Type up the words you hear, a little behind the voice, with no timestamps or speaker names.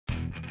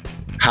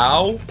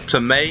how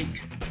to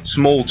make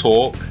small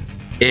talk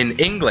in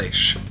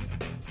English.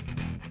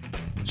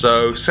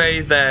 So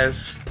say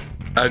there's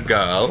a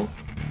girl,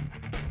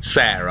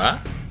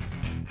 Sarah,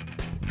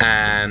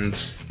 and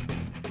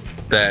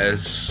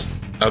there's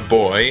a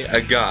boy,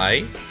 a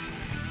guy,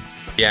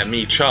 yeah,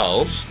 me,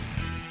 Charles,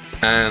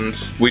 and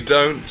we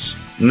don't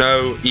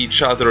know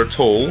each other at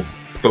all,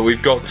 but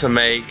we've got to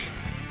make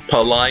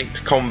polite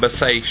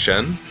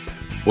conversation.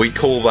 We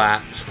call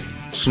that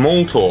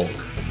small talk.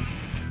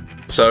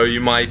 So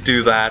you might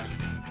do that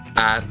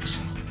at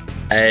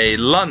a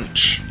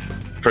lunch,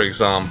 for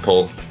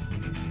example,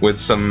 with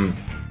some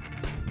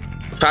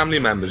family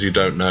members you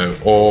don't know,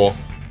 or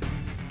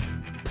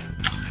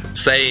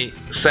say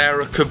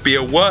Sarah could be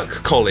a work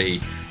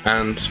colleague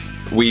and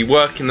we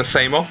work in the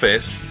same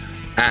office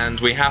and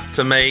we have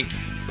to make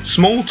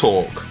small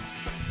talk.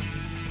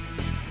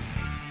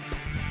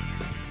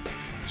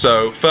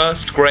 So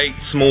first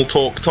great small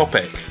talk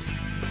topic,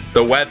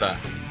 the weather.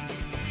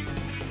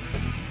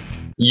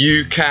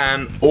 You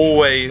can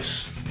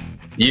always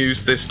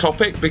use this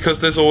topic because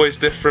there's always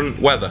different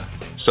weather.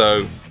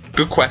 So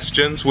good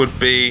questions would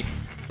be,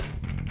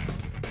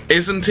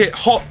 isn't it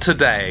hot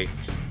today?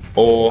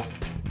 Or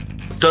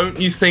don't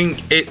you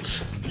think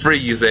it's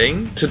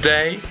freezing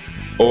today?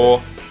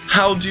 Or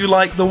how do you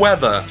like the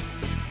weather?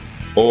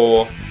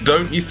 Or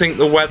don't you think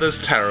the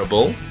weather's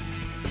terrible?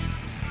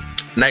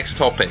 Next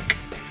topic,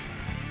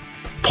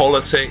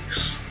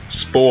 politics,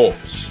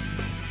 sports.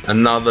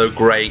 Another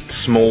great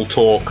small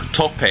talk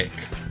topic.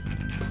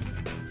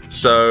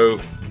 So,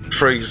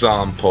 for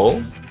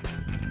example,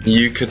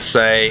 you could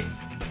say,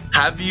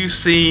 have you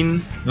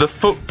seen the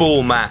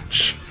football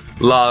match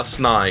last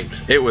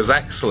night? It was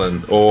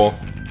excellent. Or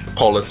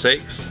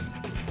politics,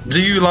 do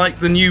you like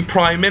the new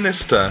Prime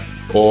Minister?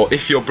 Or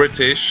if you're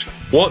British,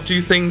 what do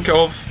you think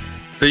of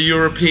the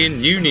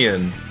European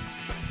Union?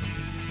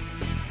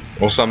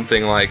 Or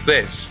something like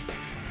this.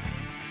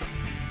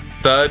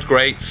 Third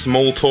great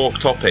small talk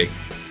topic,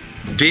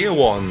 dear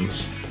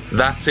ones,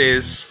 that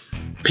is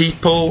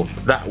people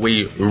that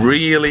we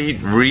really,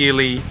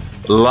 really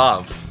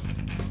love.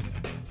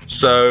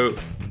 So,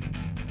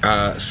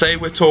 say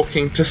we're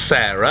talking to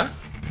Sarah,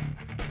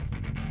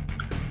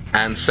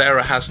 and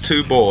Sarah has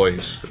two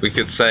boys. We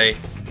could say,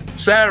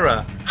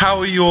 Sarah, how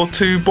are your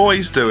two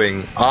boys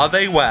doing? Are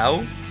they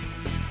well?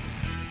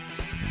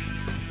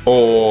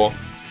 Or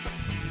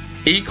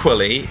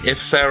equally, if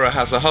Sarah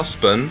has a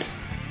husband,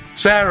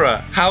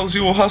 Sarah, how's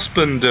your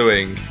husband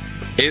doing?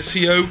 Is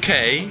he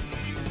okay?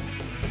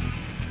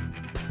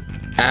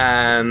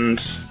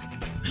 And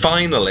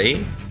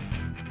finally,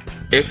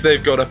 if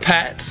they've got a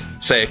pet,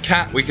 say a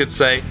cat, we could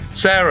say,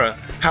 Sarah,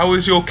 how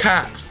is your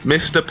cat,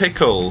 Mr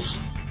Pickles?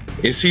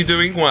 Is he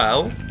doing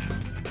well?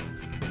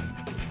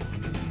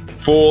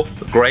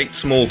 Fourth great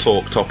small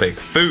talk topic,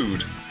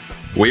 food.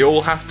 We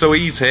all have to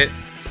eat it,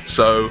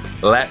 so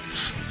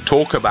let's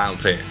talk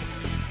about it.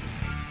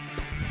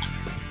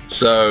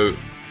 So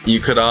you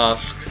could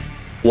ask,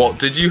 what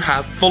did you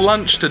have for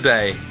lunch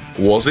today?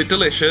 Was it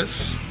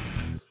delicious?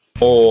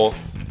 Or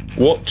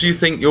what do you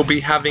think you'll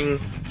be having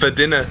for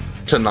dinner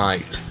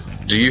tonight?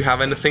 Do you have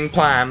anything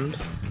planned?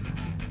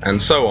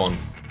 And so on.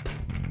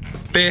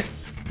 Fifth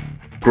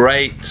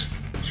great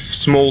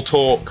small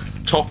talk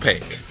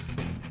topic,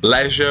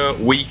 leisure,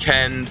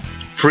 weekend,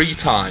 free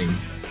time.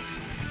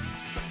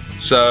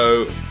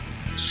 So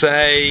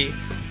say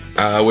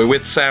we're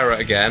with Sarah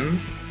again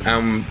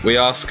and we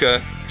ask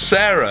her,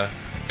 Sarah,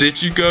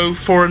 did you go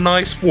for a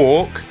nice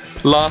walk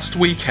last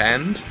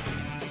weekend?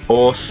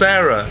 Or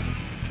Sarah,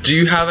 do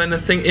you have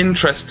anything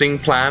interesting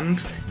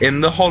planned in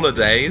the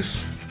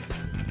holidays?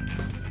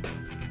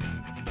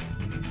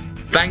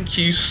 Thank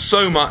you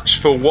so much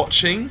for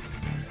watching.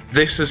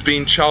 This has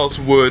been Charles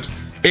Wood,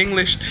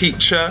 English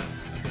teacher.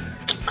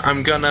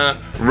 I'm gonna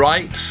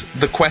write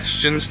the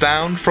questions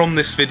down from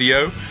this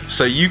video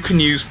so you can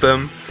use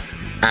them,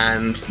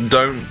 and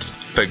don't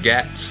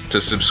forget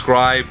to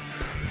subscribe.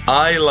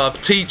 I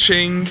love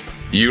teaching,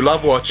 you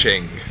love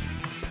watching.